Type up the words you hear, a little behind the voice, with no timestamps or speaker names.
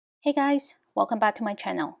Hey guys, welcome back to my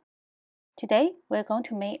channel. Today we're going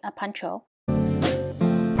to make a poncho.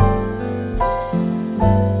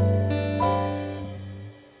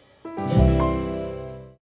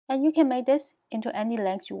 And you can make this into any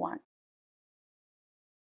length you want.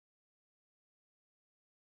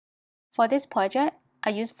 For this project,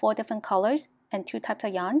 I used 4 different colors and 2 types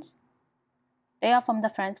of yarns. They are from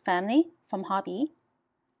the Friends family from Hobby.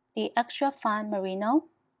 The Extra Fine Merino.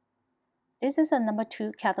 This is a number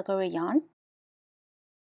 2 category yarn.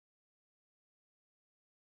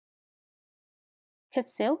 Kid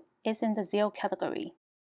Silk is in the 0 category.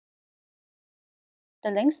 The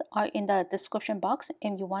links are in the description box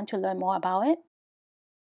if you want to learn more about it.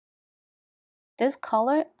 This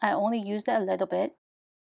color, I only used it a little bit.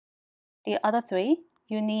 The other 3,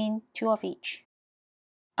 you need 2 of each.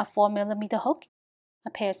 A 4mm hook, a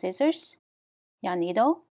pair of scissors, yarn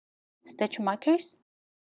needle, stitch markers,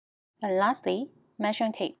 and lastly,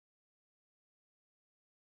 measuring tape.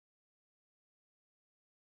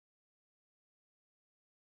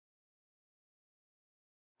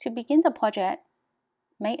 To begin the project,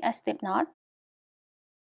 make a slip knot.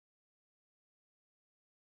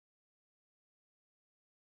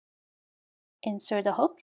 Insert the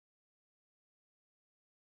hook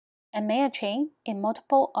and make a chain in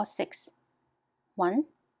multiple of 6. 1,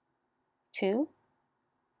 2,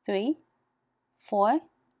 3, 4,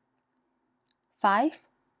 5,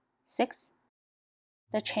 6.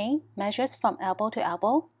 The chain measures from elbow to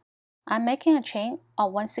elbow. I'm making a chain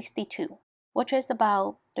of 162, which is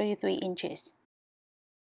about 33 inches.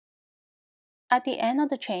 At the end of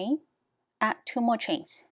the chain, add 2 more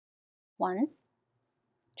chains. 1,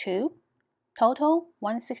 2, total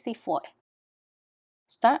 164.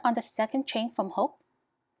 Start on the second chain from hook,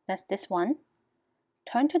 that's this one.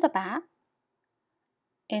 Turn to the back.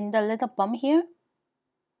 In the little bump here,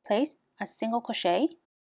 place a single crochet,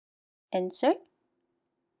 insert,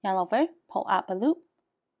 yarn over, pull up a loop,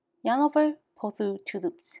 yarn over, pull through 2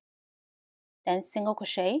 loops. Then single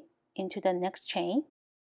crochet into the next chain.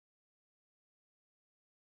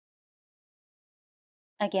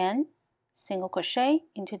 Again, single crochet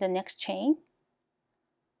into the next chain,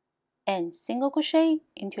 and single crochet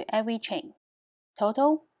into every chain.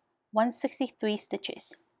 Total 163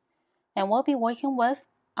 stitches. And we'll be working with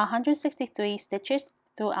 163 stitches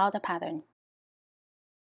throughout the pattern.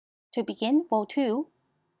 To begin row 2,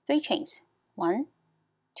 3 chains. 1,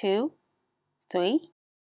 2, 3.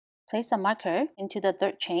 Place a marker into the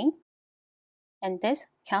 3rd chain, and this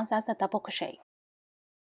counts as a double crochet.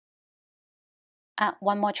 Add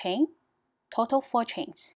 1 more chain, total 4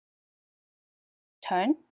 chains.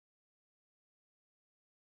 Turn,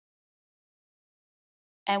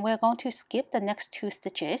 and we're going to skip the next 2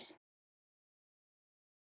 stitches.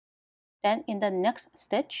 Then in the next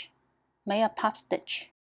stitch, make a pop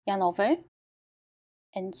stitch. Yarn over,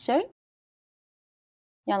 insert,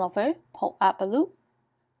 yarn over, pull up a loop,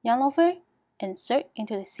 yarn over, insert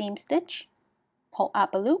into the same stitch, pull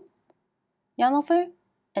up a loop, yarn over,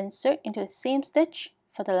 insert into the same stitch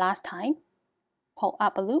for the last time, pull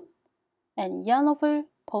up a loop, and yarn over,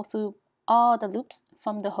 pull through all the loops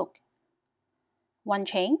from the hook. 1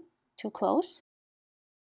 chain to close,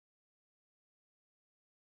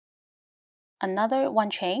 another 1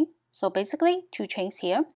 chain, so basically 2 chains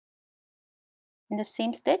here. In the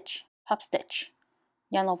same stitch, pop stitch,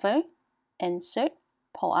 yarn over, insert,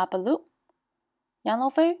 pull up a loop, yarn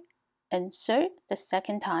over, insert the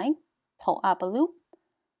second time, pull up a loop,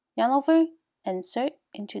 yarn over, insert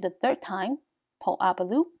into the 3rd time, pull up a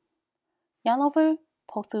loop, yarn over,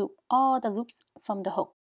 pull through all the loops from the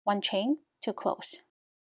hook. 1 chain to close.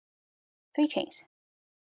 3 chains.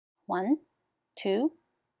 1, 2,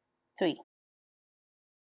 3.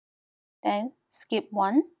 Then skip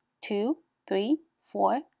 1, 2, 3,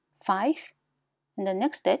 4, 5. In the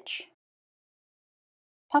next stitch,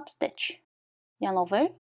 pop stitch, yarn over,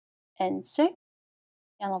 insert,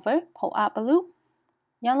 yarn over, pull up a loop,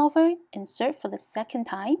 yarn over, insert for the 2nd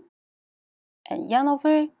time, and yarn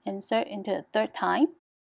over, insert into the 3rd time,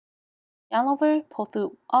 yarn over, pull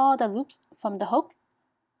through all the loops from the hook,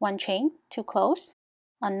 1 chain to close,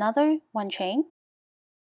 another 1 chain.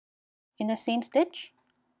 In the same stitch,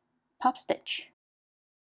 pop stitch.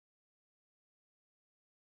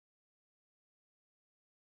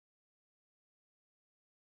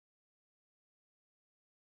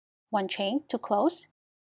 One chain to close,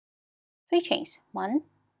 3 chains. 1,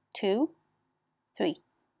 2, 3.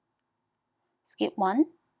 Skip 1,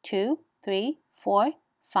 2, 3, 4,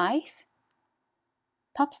 5.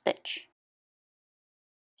 Pop stitch.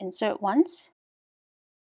 Insert once,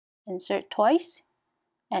 insert twice,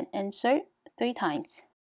 and insert 3 times.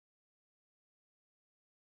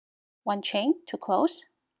 one chain to close,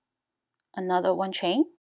 another one chain,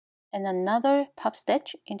 and another puff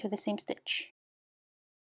stitch into the same stitch.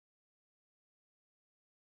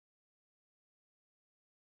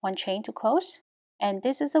 One chain to close, and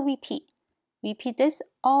this is a repeat. Repeat this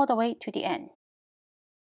all the way to the end.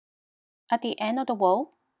 At the end of the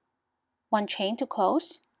row, one chain to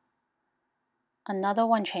close, another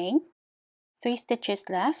one chain, 3 stitches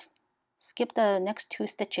left, skip the next 2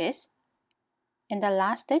 stitches. In the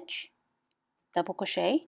last stitch, double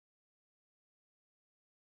crochet,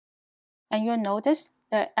 and you'll notice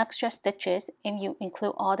there are extra stitches if you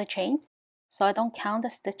include all the chains, so I don't count the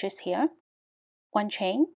stitches here. One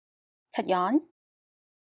chain, cut yarn,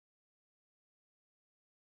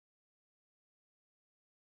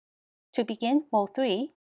 to begin row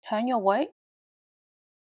 3, turn your work,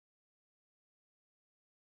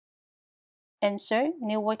 insert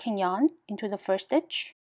new working yarn into the first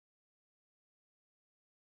stitch,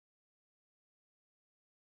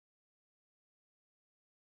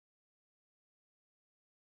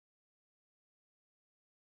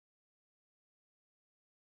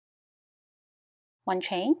 one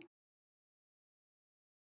chain,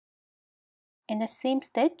 in the same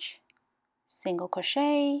stitch, single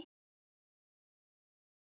crochet,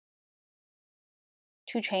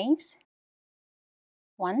 2 chains,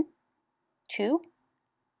 1, 2,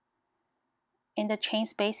 in the chain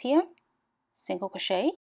space here, single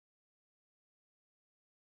crochet,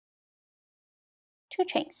 2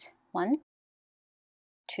 chains, 1,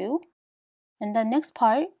 2. In the next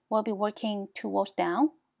part, we'll be working 2 rows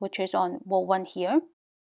down, which is on row 1 here.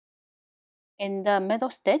 In the middle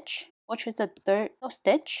stitch, which is the third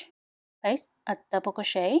stitch, place a double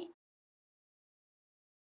crochet,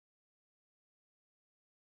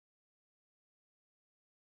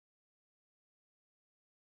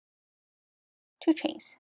 two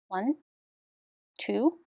chains, 1,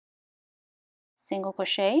 2, single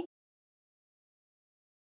crochet,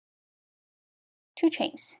 2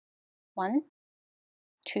 chains, 1,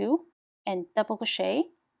 2, and double crochet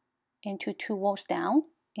into 2 rows down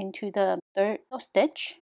into the third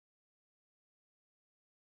stitch.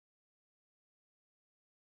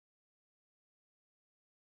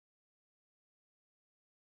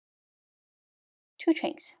 Two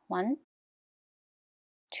chains, 1,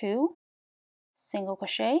 2, single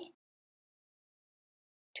crochet,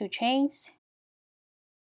 2 chains,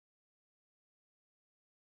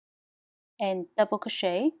 and double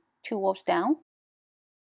crochet 2 rows down,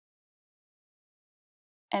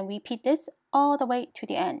 and repeat this all the way to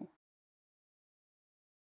the end.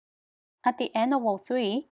 At the end of row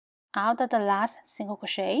 3, out of the last single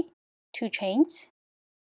crochet, 2 chains,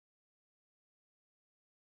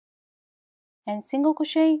 and single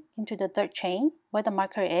crochet into the third chain where the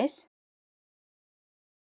marker is.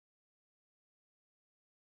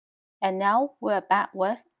 And now we're back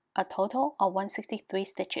with a total of 163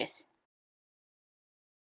 stitches.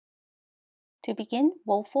 To begin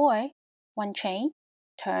row 4, 1 chain,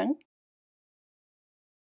 turn,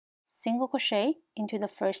 single crochet into the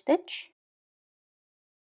first stitch,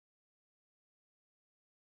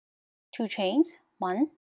 2 chains, 1,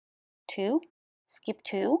 2, skip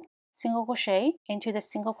 2, single crochet into the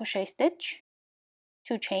single crochet stitch,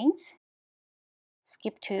 2 chains,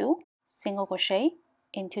 skip 2, single crochet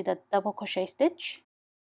into the double crochet stitch,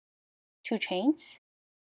 2 chains,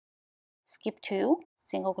 skip 2,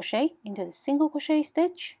 single crochet into the single crochet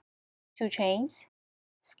stitch, 2 chains,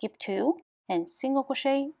 skip 2, and single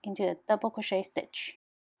crochet into the double crochet stitch,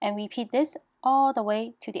 and repeat this all the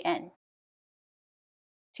way to the end.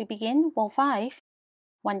 To begin row 5,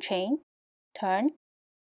 1 chain, turn,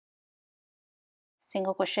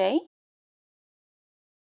 single crochet,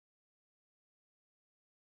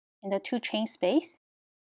 in the 2 chain space,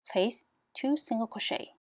 place 2 single crochet,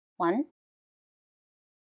 1,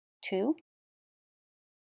 2,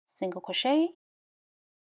 single crochet,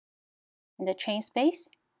 in the chain space,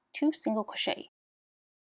 2 single crochet,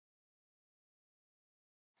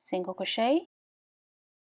 single crochet,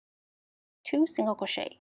 2 single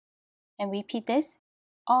crochet, and repeat this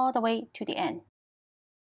all the way to the end.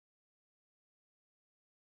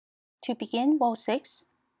 To begin row 6,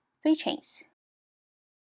 3 chains.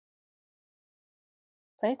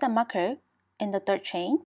 Place the marker in the third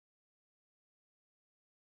chain,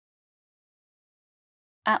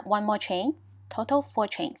 add 1 more chain, total 4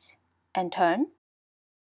 chains, and turn.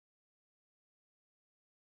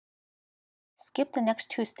 Skip the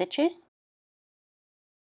next 2 stitches.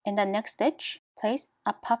 In the next stitch, place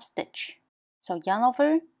a puff stitch. So yarn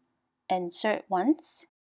over, insert once,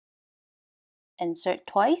 insert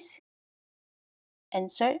twice,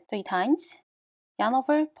 insert 3 times, yarn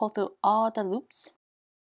over, pull through all the loops,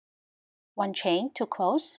 1 chain to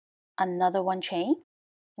close, another 1 chain.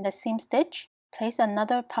 In the seam stitch, place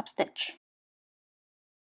another pop stitch.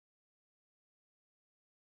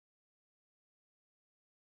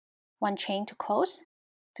 1 chain to close,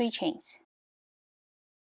 3 chains.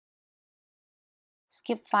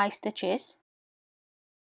 Skip 5 stitches,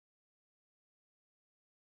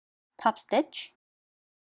 pop stitch.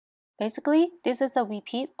 Basically, this is the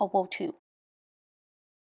repeat of row 2.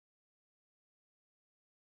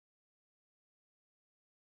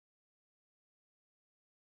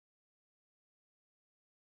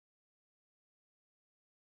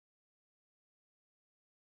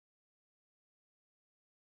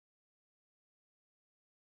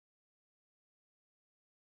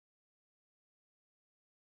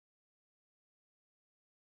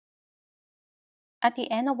 At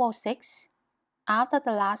the end of row 6, after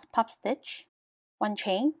the last pop stitch, 1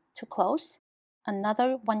 chain to close,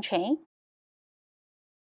 another 1 chain,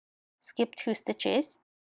 skip 2 stitches,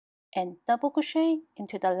 and double crochet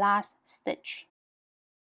into the last stitch.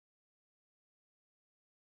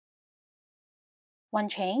 1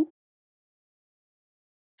 chain,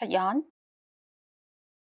 cut yarn.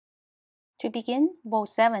 To begin row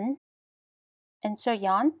 7, insert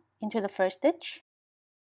yarn into the first stitch,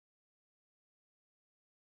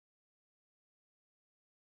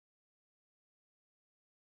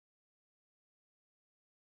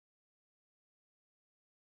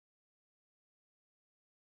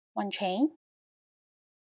 one chain.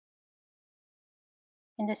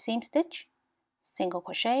 In the same stitch, single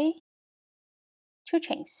crochet, 2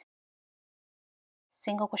 chains,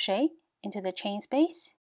 single crochet into the chain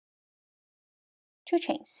space, 2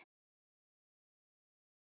 chains.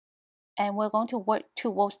 And we're going to work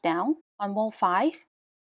 2 rows down. On row 5,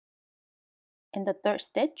 in the third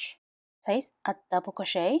stitch, place a double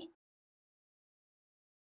crochet,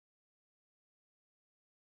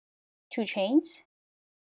 2 chains,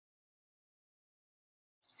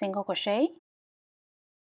 single crochet,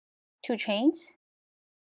 2 chains,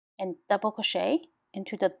 and double crochet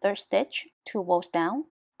into the third stitch 2 rows down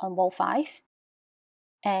on row 5.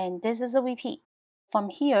 And this is a repeat. From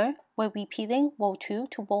here, we're repeating row 2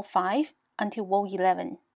 to row 5 until row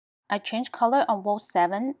 11. I change color on row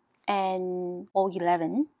 7 and row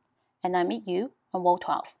 11, and I meet you on row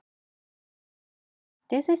 12.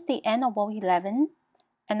 This is the end of row 11,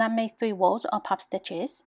 and I made 3 rows of pop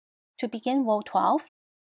stitches. To begin row 12,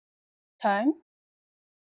 turn,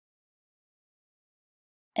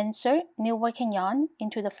 insert new working yarn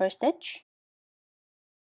into the first stitch,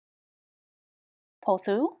 pull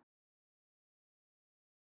through,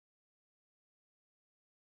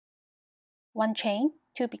 1 chain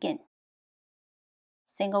to begin,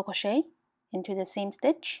 single crochet into the same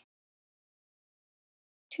stitch,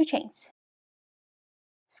 2 chains,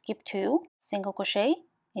 skip 2, single crochet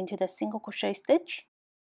into the single crochet stitch,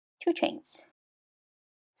 2 chains,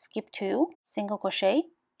 skip 2, single crochet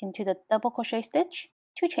into the double crochet stitch,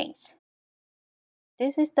 2 chains.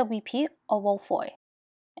 This is the repeat of row 4,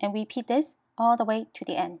 and repeat this all the way to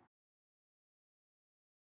the end.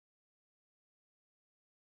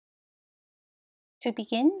 To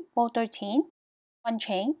begin row 13, 1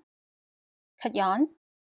 chain, cut yarn,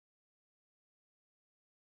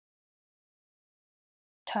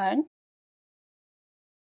 turn,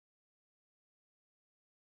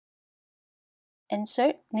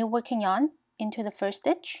 insert new working yarn into the first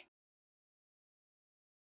stitch,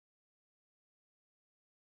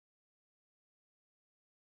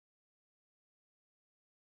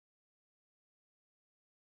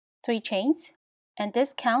 three chains, and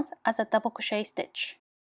this counts as a double crochet stitch.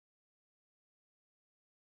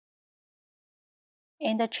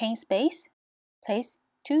 In the chain space, place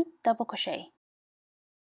 2 double crochet,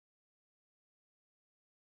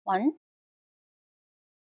 1,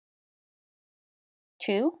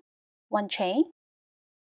 2, 1 chain,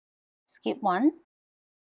 skip 1,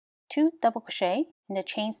 2 double crochet in the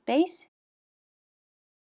chain space,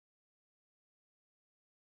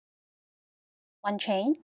 1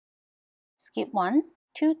 chain, skip 1,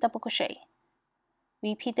 2 double crochet.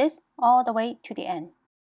 Repeat this all the way to the end.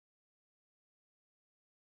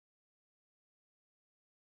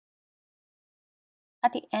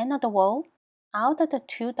 At the end of the row, out of the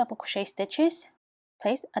 2 double crochet stitches,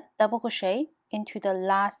 place a double crochet into the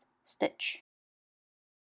last stitch.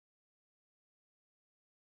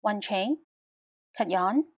 1 chain, cut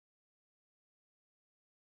yarn.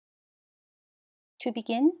 To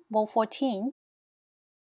begin row 14,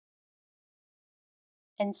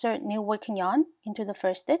 insert new working yarn into the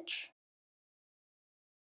first stitch,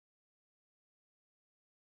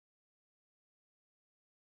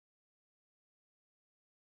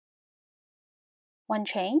 one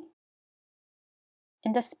chain,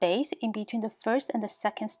 In the space in between the first and the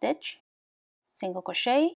second stitch, single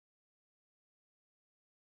crochet,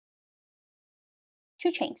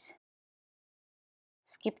 2 chains,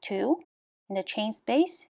 skip 2, in the chain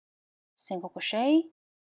space, single crochet,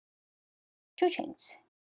 2 chains,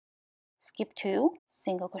 skip 2,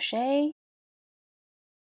 single crochet,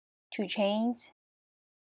 2 chains,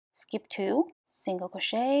 skip 2, single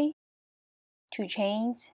crochet, 2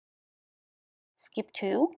 chains, skip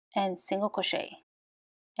 2, and single crochet.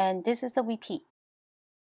 And this is the repeat.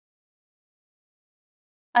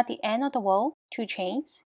 At the end of the row, 2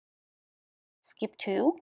 chains, skip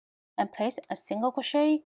 2, and place a single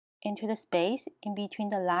crochet into the space in between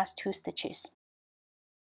the last 2 stitches.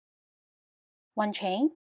 1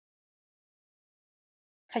 chain,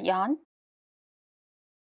 cut yarn,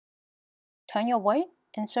 turn your work,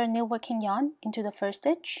 insert new working yarn into the first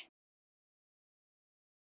stitch,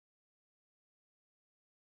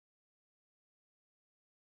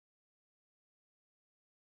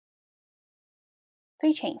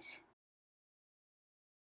 3 chains.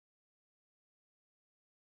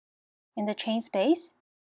 In the chain space,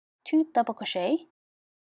 2 double crochet,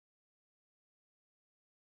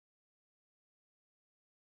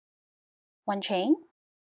 1 chain,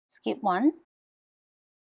 skip 1,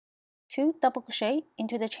 2 double crochet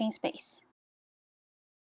into the chain space,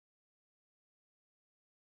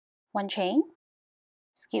 1 chain,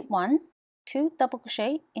 skip 1, 2 double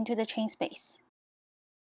crochet into the chain space.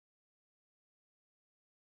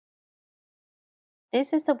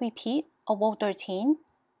 This is the repeat of row 13.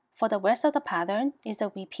 For the rest of the pattern is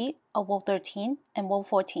the repeat of row 13 and row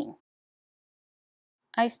 14.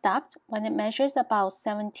 I stopped when it measures about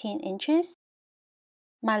 17 inches.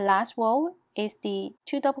 My last row is the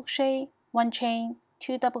 2 double crochet, 1 chain,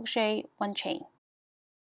 2 double crochet, 1 chain.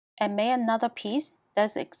 And made another piece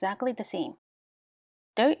that's exactly the same.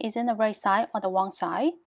 There isn't a right side or the wrong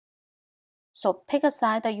side. So pick a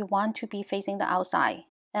side that you want to be facing the outside.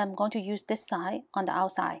 And I'm going to use this side on the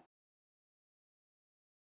outside.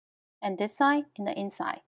 And this side in the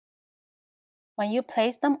inside. When you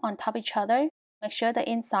place them on top of each other, make sure the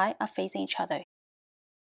inside are facing each other.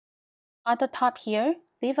 At the top here,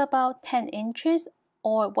 leave about 10 inches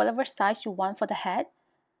or whatever size you want for the head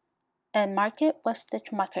and mark it with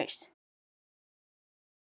stitch markers.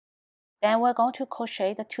 Then we're going to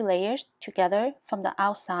crochet the 2 layers together from the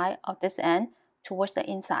outside of this end towards the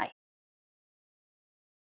inside.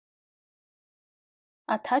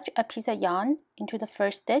 Attach a piece of yarn into the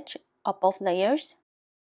first stitch of both layers.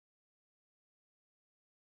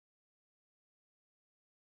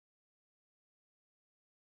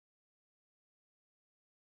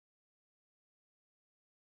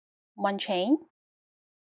 One chain.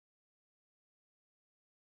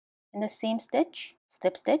 In the same stitch,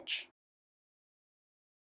 slip stitch,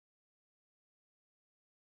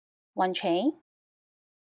 1 chain.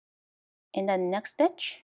 In the next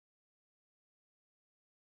stitch,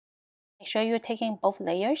 make sure you're taking both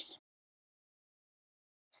layers,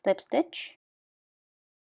 slip stitch,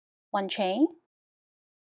 1 chain,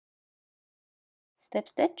 slip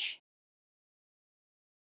stitch,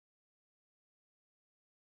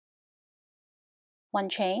 1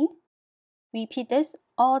 chain. Repeat this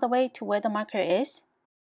all the way to where the marker is.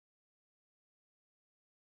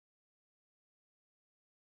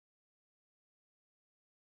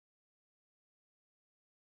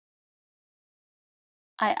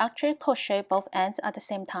 I actually crochet both ends at the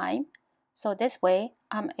same time, so this way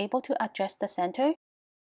I'm able to adjust the center.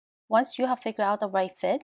 Once you have figured out the right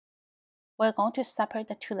fit, we're going to separate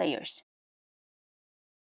the 2 layers.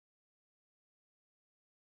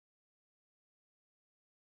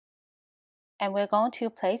 And we're going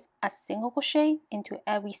to place a single crochet into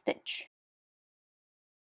every stitch.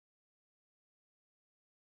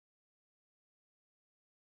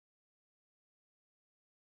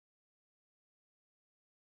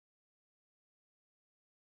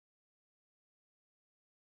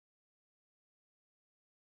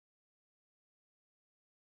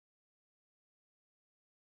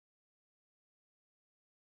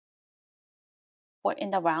 Or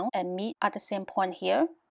in the round and meet at the same point here.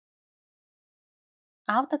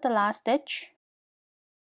 After the last stitch,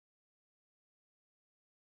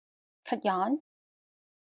 cut yarn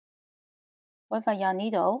with a yarn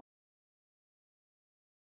needle,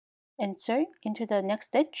 insert into the next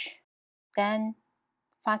stitch, then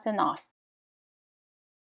fasten off.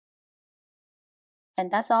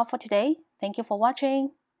 And that's all for today. Thank you for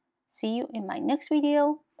watching. See you in my next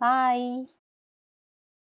video. Bye!